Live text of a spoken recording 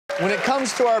When it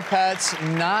comes to our pets,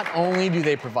 not only do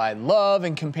they provide love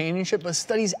and companionship, but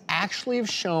studies actually have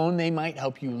shown they might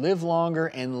help you live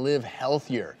longer and live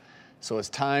healthier. So it's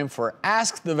time for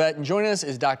Ask the Vet, and joining us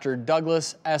is Dr.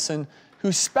 Douglas Esson,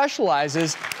 who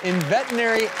specializes in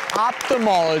veterinary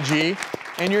ophthalmology.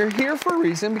 And you're here for a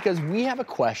reason, because we have a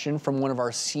question from one of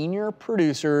our senior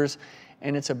producers,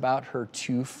 and it's about her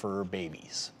 2 fur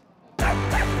babies.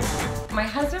 My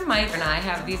husband Mike and I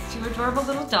have these 2 adorable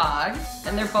little dogs,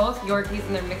 and they're both Yorkies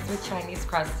and they're mixed with Chinese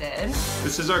crusted.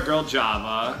 This is our girl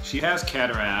Java. She has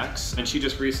cataracts, and she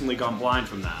just recently gone blind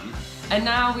from them. And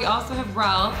now we also have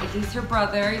Ralph. He's her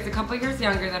brother. He's a couple years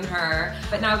younger than her,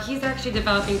 but now he's actually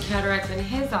developing cataracts in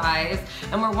his eyes,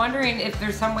 and we're wondering if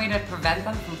there's some way to prevent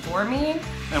them from forming.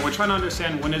 And we're trying to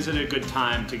understand, when is it a good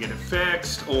time to get it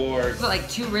fixed, or... Is it like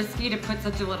too risky to put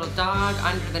such a little dog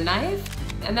under the knife?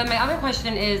 And then my other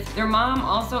question is, their mom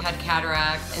also had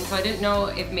cataracts, and so I didn't know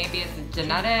if maybe it's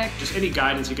genetic. Just any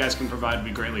guidance you guys can provide would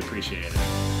be greatly appreciated.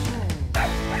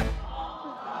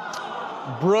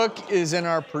 Brooke is in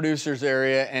our producer's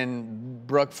area, and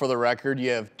Brooke, for the record, you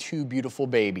have 2 beautiful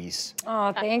babies.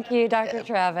 Oh, thank you, Dr.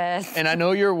 Travis. And I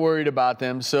know you're worried about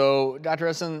them, so Dr.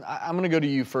 Esson, I'm gonna go to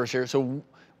you first here. So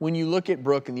when you look at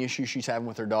Brooke and the issues she's having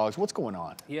with her dogs, what's going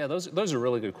on? Yeah, those are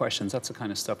really good questions. That's the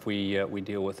kind of stuff we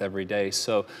deal with every day.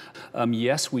 So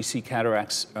yes, we see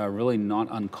cataracts really not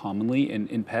uncommonly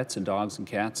in pets and dogs and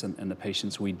cats and the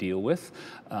patients we deal with.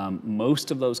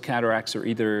 Most of those cataracts are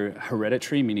either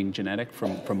hereditary, meaning genetic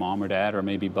from mom or dad, or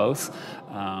maybe both.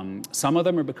 Some of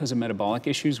them are because of metabolic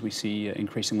issues. We see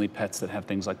increasingly pets that have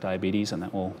things like diabetes, and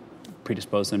that will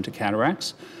predispose them to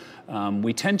cataracts.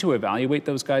 We tend to evaluate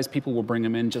those guys. People will bring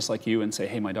them in just like you and say,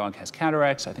 hey, my dog has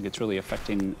cataracts. I think it's really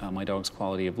affecting my dog's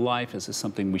quality of life. Is this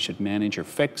something we should manage or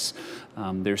fix?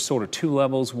 There's sort of 2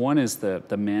 levels. One is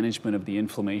the management of the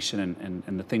inflammation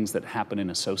and the things that happen in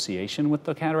association with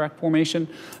the cataract formation.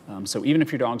 So even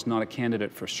if your dog's not a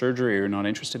candidate for surgery or you're not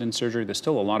interested in surgery, there's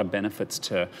still a lot of benefits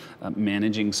to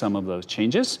managing some of those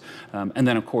changes. And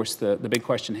then, of course, the big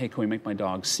question, hey, can we make my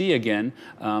dog see again?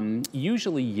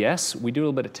 Usually, yes. We do a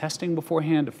little bit of testing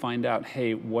beforehand to find out,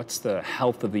 hey, what's the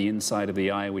health of the inside of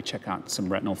the eye? We check out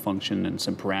some retinal function and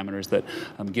some parameters that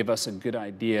give us a good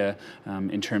idea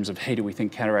in terms of, hey, do we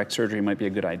think cataract surgery might be a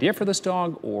good idea for this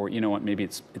dog? Or, you know what, maybe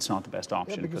it's not the best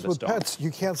option for this dog. Because with pets, you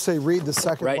can't say read the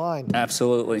second line.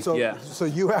 Absolutely, so, So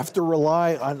you have to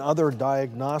rely on other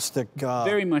diagnostic...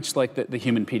 Very much like the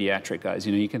human pediatric guys.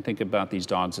 You know, you can think about these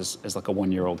dogs as like a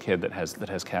 1-year-old kid that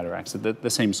has cataracts. The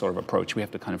same sort of approach. We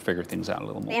have to kind of figure things out a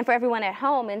little more. And for everyone at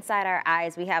home, inside our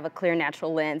eyes, we have a clear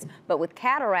natural lens, but with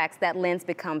cataracts, that lens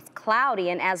becomes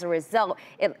cloudy, and as a result,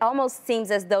 it almost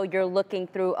seems as though you're looking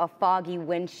through a foggy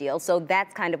windshield. So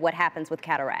that's kind of what happens with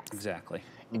cataracts. Exactly.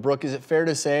 Brooke, is it fair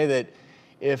to say that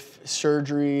if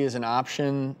surgery is an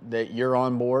option, that you're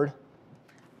on board?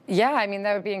 Yeah, I mean,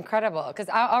 that would be incredible, because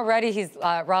already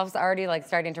Ralph's already like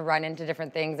starting to run into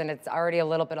different things, and it's already a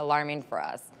little bit alarming for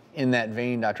us. In that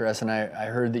vein, Dr. Esson, I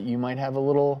heard that you might have a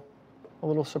little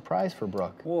surprise for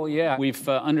Brooke. Well, yeah, we've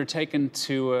undertaken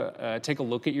to take a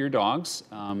look at your dogs,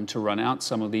 to run out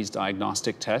some of these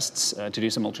diagnostic tests, to do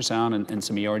some ultrasound and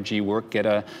some ERG work, get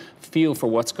a feel for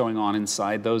what's going on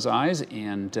inside those eyes,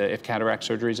 and if cataract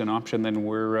surgery is an option, then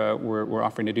we're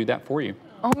offering to do that for you.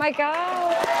 Oh my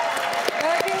God,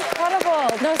 that'd be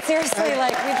incredible. No, seriously,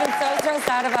 like we've been so stressed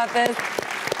out about this.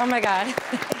 Oh my God,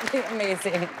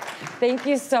 amazing. Thank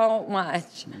you so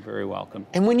much. You're very welcome.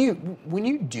 And when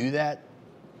you do that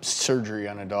surgery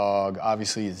on a dog,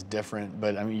 obviously it's different,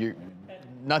 but I mean,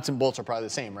 nuts and bolts are probably the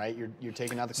same, right? You're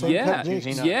taking out the same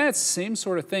technique. Yeah, it's the same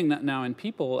sort of thing. Now, in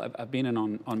people, I've been in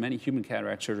on many human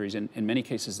cataract surgeries, and in many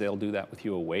cases, they'll do that with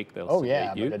you awake. They'll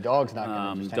sedate you. But a dog's not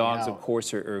going to just dogs, of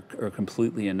course, are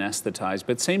completely anesthetized,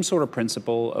 but same sort of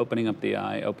principle, opening up the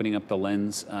eye, opening up the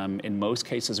lens. In most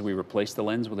cases, we replace the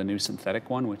lens with a new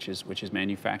synthetic one, which is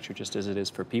manufactured just as it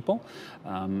is for people.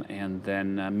 And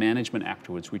then management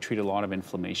afterwards. We treat a lot of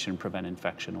inflammation, prevent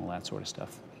infection, all that sort of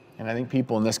stuff. And I think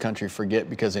people in this country forget,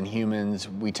 because in humans,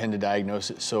 we tend to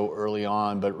diagnose it so early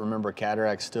on, but remember,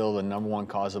 cataract's still the #1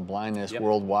 cause of blindness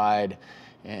worldwide,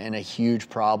 and a huge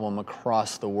problem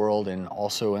across the world, and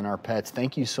also in our pets.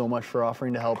 Thank you so much for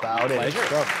offering to help out. Pleasure.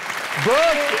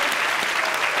 Brooke,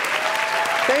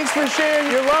 thanks for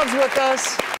sharing your loves with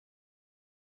us.